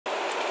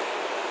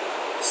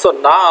So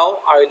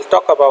now I will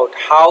talk about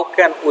how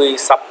can we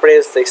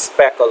suppress the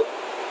speckle.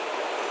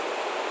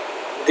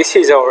 This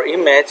is our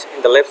image.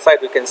 In the left side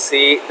we can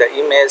see the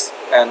image,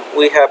 and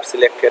we have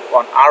selected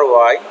one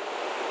ROI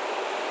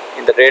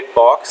in the red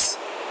box.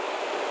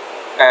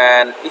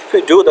 And if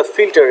we do the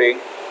filtering,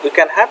 we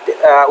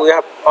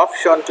have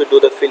option to do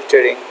the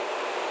filtering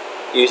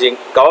using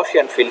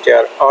Gaussian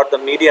filter or the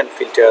median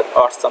filter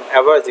or some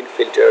averaging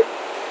filter.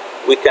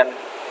 We can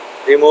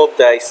remove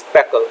the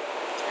speckle.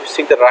 You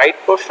see the right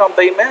portion of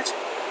the image,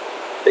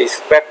 the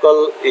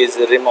speckle is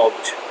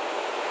removed.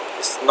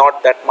 It's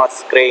not that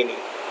much grainy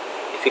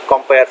if you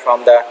compare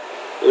from the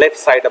left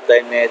side of the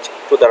image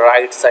to the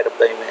right side of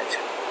the image.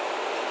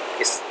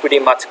 It's pretty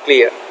much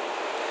clear.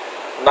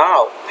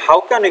 Now, how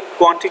can we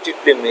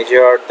quantitatively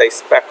measure the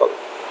speckle?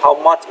 How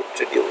much it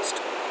reduced?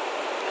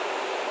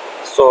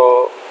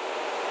 So,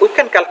 we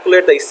can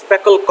calculate the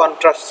speckle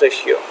contrast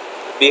ratio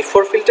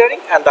before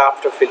filtering and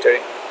after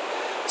filtering.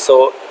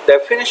 So, the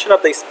definition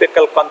of the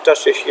speckle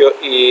contrast ratio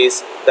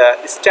is the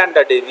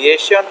standard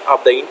deviation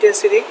of the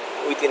intensity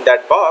within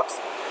that box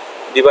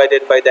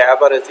divided by the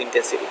average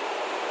intensity.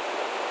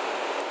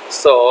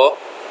 So,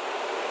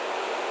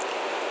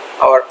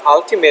 our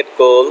ultimate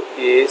goal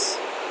is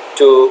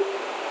to,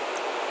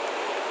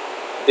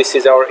 this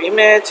is our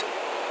image,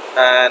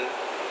 and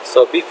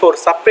so before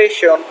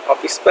suppression of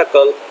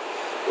speckle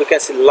we can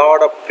see a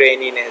lot of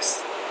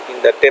graininess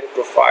in the depth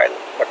profile,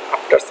 but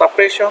after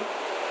suppression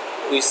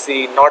we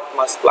see not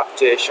much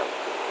fluctuation.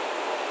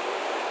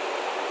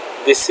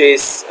 This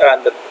is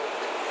the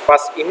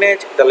first image.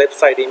 The left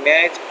side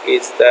image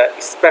is the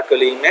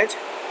speckle image.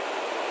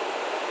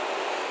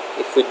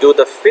 If we do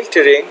the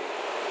filtering,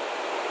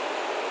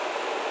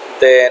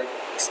 then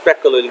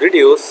speckle will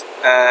reduce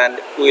and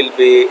we will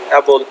be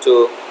able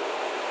to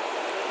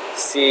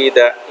see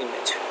the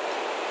image.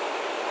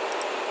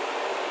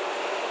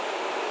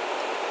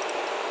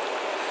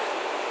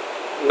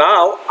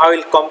 Now I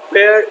will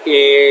compare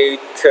it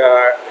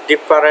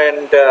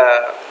different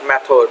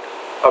method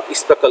of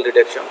speckle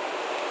reduction.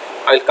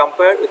 I will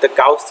compare with the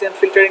Gaussian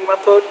filtering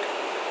method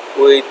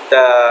with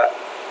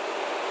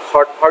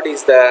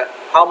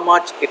how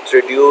much it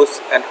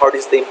reduced and what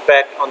is the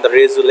impact on the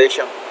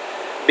resolution,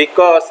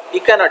 because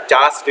you cannot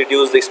just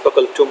reduce the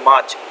speckle too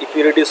much. If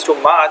you reduce too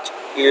much,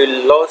 you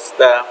will lose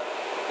the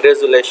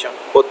resolution,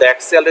 both the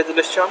axial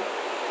resolution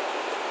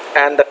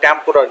and the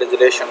temporal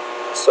resolution.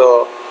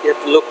 So you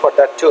have to look for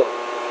that too.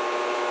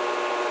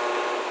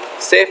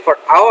 Say for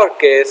our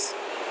case,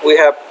 we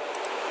have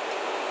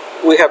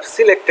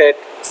selected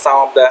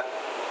some of the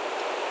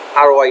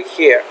ROI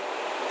here.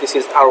 This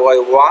is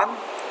ROI 1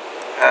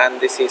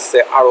 and this is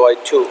ROI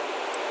 2.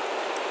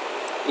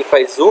 If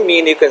I zoom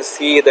in, you can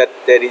see that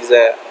there is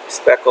a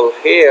speckle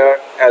here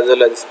as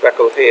well as a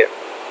speckle here.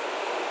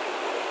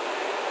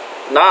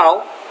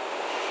 Now,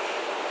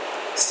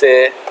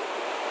 say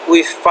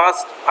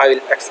I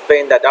will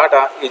explain the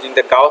data using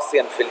the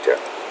Gaussian filter.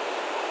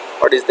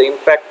 What is the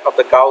impact of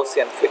the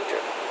Gaussian filter?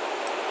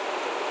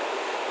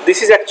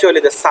 This is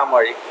actually the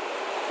summary.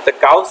 The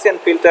Gaussian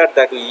filter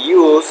that we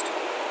used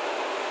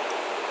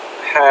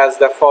has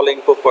the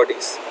following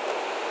properties.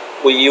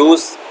 We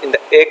use in the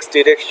x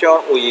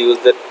direction, we use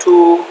the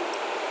 2,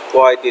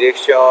 y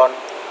direction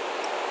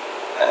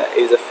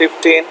is a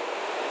 15,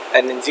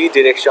 and in z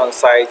direction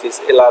size is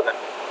 11.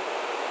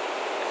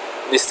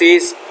 This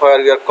is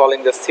where we are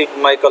calling the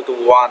sigma equal to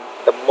 1,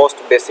 the most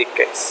basic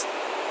case.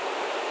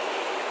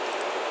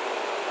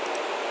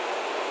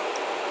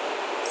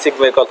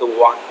 Sigma equal to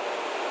 1.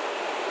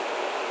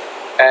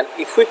 And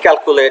if we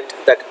calculate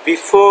that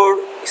before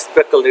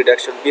speckle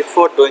reduction,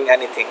 before doing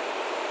anything,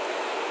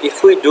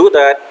 if we do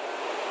that,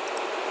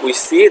 we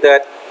see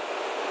that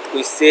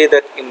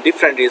in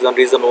different region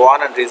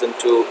 1 and region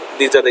 2,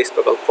 these are the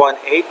speckle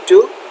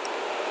 0.82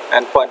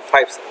 and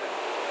 0.57.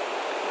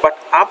 But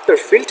after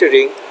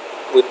filtering,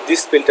 with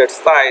this filtered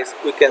size,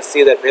 we can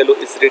see that value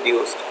is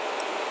reduced.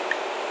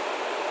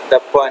 The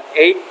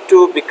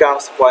 0.82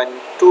 becomes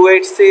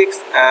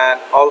 0.286,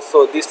 and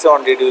also this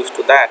one reduced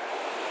to that.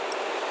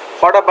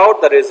 What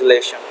about the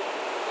resolution?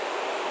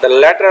 The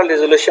lateral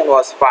resolution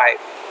was 5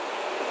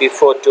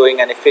 before doing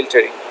any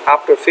filtering.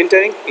 After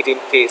filtering, it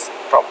increased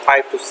from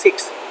 5 to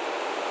 6.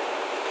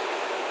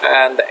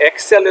 And the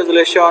axial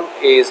resolution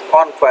is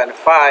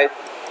 1.5,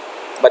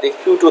 but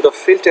if you do the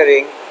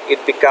filtering,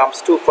 it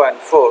becomes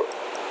 2.4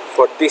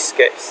 for this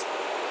case.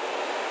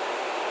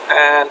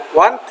 And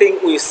one thing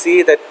we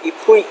see that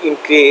if we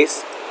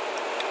increase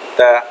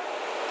the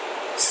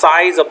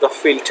size of the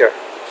filter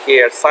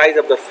here, size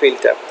of the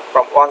filter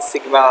from 1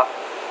 sigma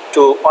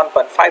to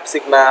 1.5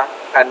 sigma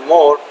and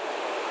more,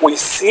 we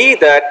see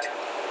that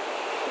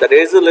the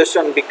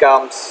resolution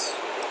becomes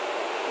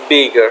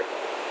bigger,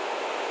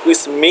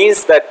 which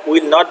means that we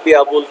will not be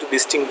able to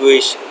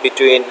distinguish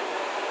between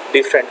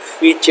different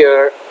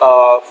features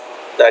of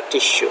the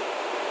tissue.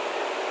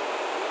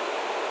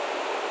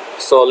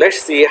 So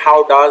let's see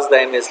how does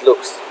the image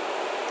looks.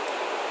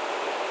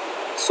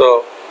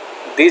 So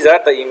these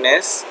are the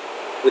images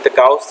with the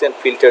Gaussian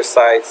filter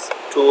size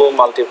 2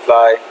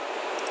 multiply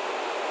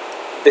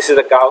This is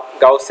the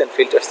Gaussian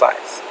filter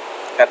size,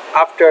 and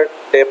after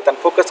depth and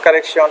focus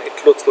correction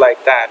it looks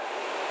like that.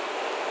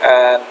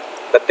 And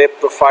the depth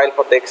profile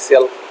for the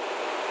axial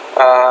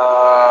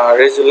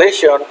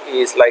resolution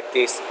is like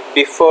this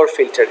before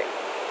filtering,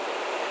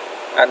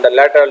 and the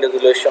lateral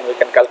resolution we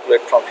can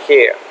calculate from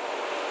here.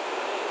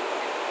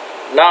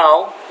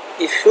 Now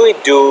if we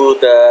do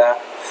the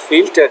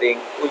filtering,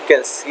 we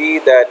can see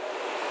that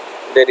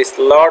there is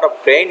a lot of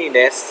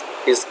graininess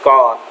is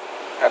gone,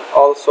 and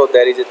also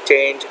there is a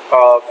change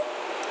of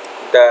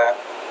the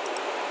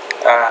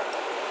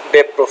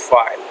depth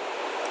profile,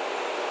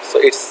 so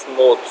it's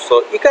smooth.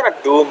 So you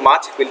cannot do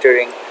much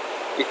filtering.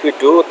 If you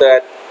do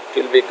that,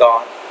 it will be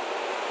gone.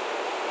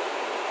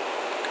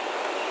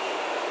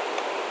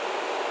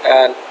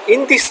 And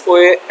in this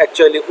way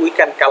actually we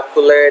can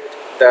calculate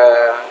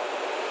the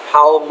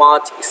how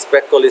much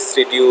speckle is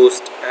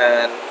reduced,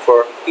 and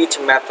for each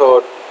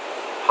method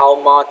how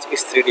much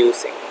is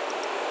reducing.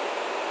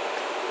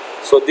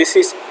 So this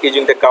is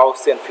using the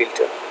Gaussian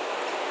filter.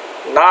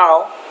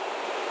 Now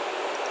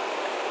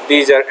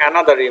these are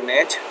another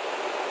image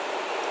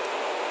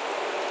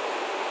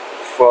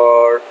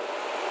for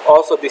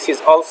also, this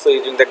is also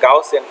using the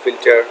Gaussian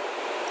filter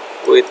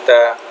with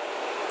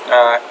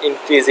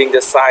increasing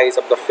the size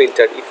of the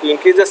filter. If we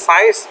increase the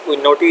size, we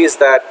notice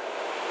that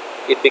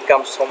it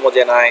becomes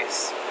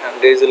homogenized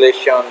and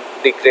resolution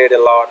degrade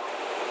a lot.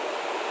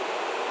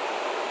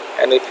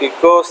 And if we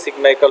go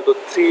sigma equal to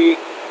 3,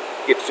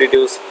 it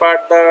reduces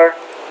further.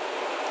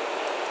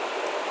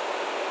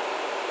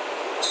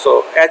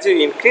 So as you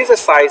increase the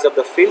size of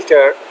the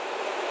filter,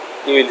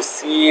 you will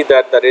see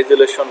that the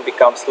resolution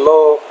becomes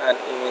low and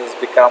image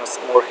becomes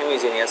more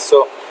homogeneous.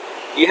 So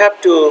you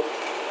have to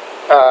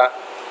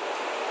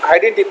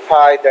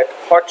identify that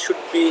what should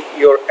be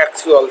your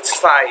actual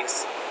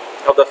size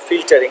of the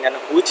filtering and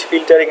which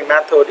filtering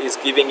method is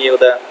giving you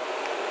the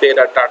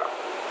better data.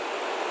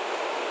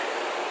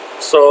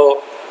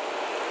 So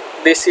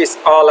this is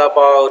all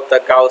about the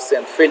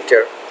Gaussian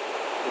filter.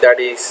 That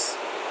is,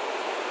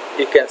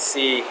 you can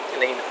see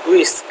in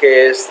which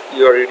case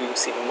you are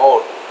reducing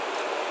more.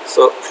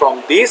 So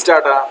from these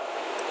data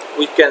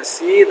we can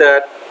see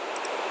that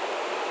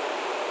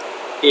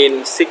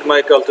in sigma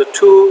equal to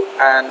 2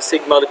 and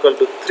sigma equal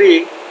to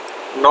 3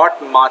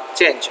 not much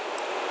change.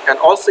 And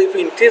also if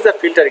you increase the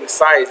filtering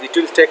size, it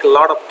will take a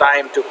lot of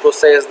time to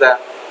process the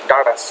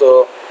data.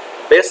 So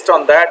based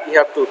on that you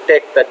have to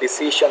take the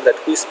decision that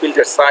which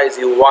filter size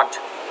you want.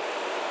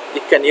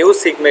 You can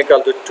use sigma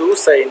equal to 2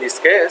 say in this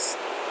case,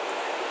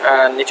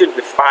 and it will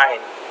be fine.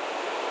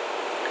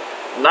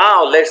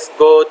 Now let's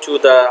go to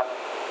the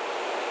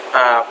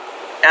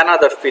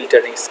another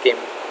filtering scheme,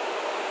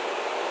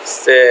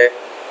 say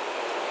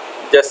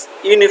just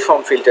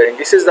uniform filtering.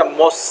 This is the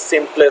most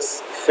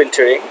simplest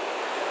filtering.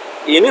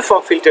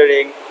 Uniform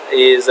filtering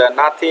is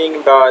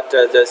nothing but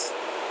just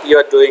you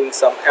are doing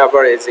some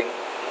averaging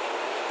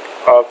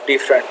of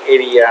different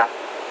area.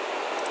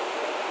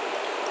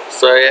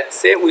 So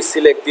say we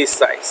select this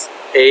size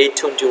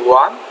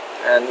A21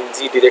 and in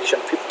Z direction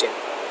 15.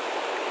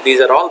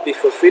 These are all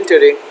before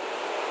filtering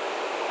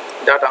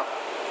data.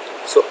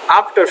 So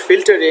after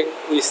filtering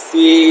we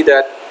see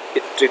that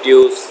it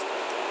reduced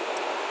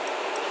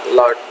a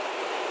lot.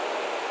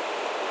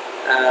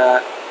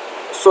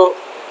 So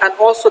and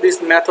also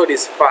this method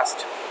is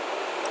fast,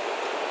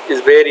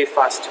 is very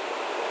fast.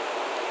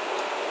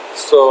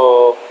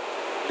 So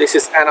this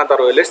is another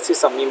way. Let's see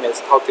some image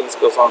how things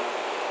goes on.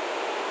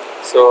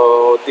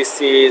 So this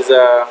is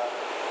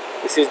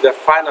the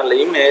final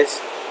image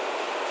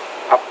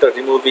after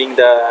removing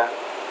the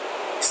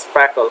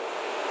speckle.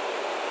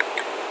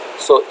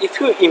 So if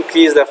you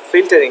increase the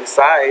filtering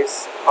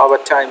size over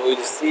time, we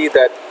will see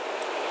that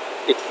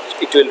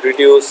it will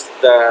reduce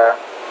the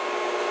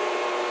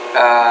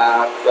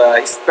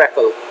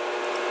speckle.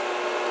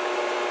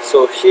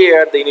 So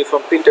here the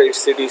uniform filter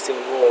is reducing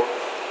more.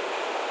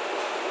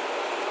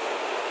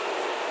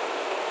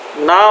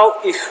 Now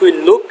if we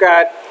look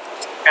at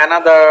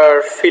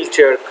another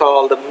filter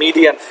called the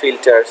median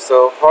filter,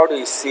 so how do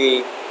you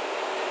see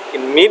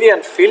in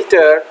median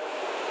filter?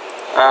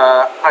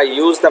 I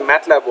use the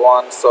MATLAB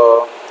one,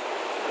 so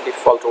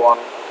default one,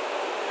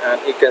 and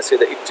you can see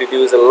that it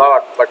reduces a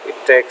lot, but it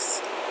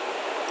takes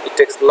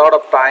a lot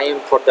of time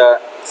for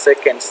the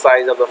second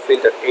size of the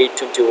filter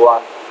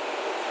A21.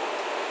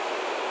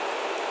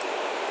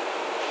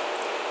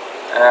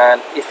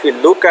 And if you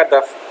look at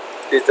the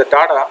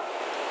data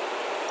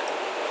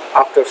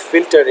after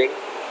filtering,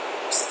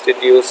 it's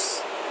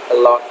reduced a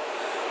lot.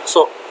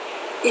 So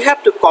you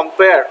have to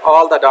compare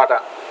all the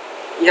data.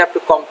 You have to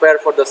compare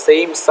for the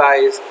same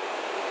size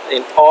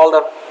in all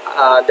the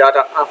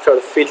data after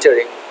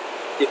filtering.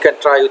 You can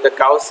try with the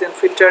Gaussian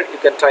filter, you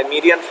can try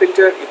median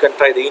filter, you can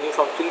try the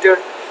uniform filter,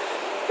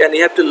 and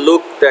you have to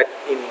look that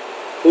in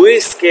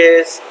which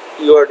case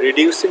you are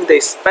reducing the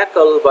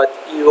speckle but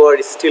you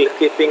are still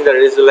keeping the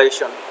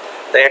resolution,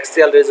 the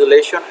axial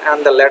resolution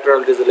and the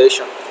lateral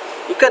resolution.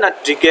 You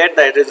cannot degrade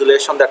the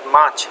resolution that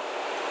much.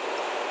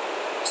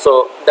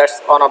 So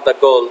that's one of the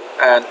goal,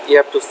 and you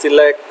have to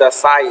select the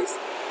size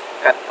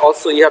and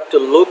also you have to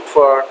look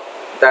for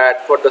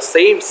that for the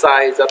same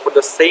size or for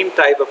the same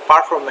type of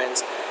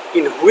performance,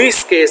 in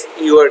which case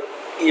you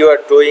are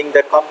doing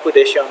the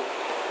computation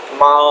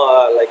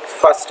like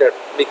faster.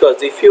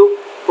 Because if you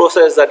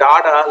process the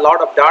data, a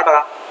lot of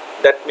data,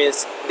 that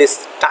means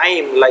this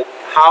time, like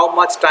how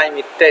much time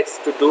it takes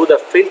to do the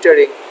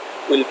filtering,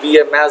 will be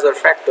a major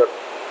factor.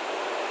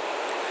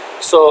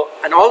 So,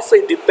 and also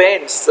it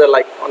depends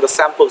like on the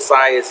sample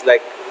size,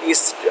 like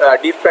each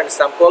different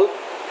sample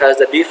has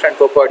the different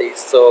properties.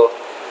 So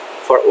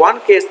for one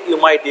case you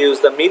might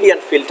use the median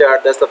filter,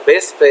 that's the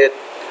best fit,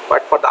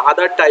 but for the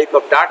other type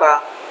of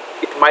data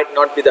it might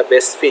not be the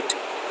best fit.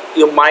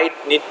 You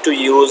might need to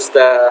use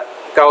the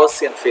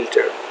Gaussian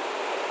filter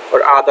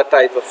or other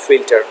type of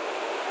filter.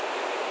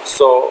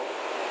 So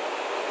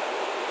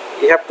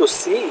you have to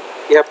see,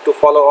 you have to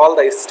follow all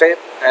the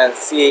steps and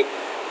see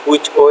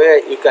which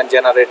way you can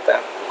generate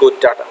the good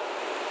data.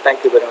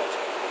 Thank you very much.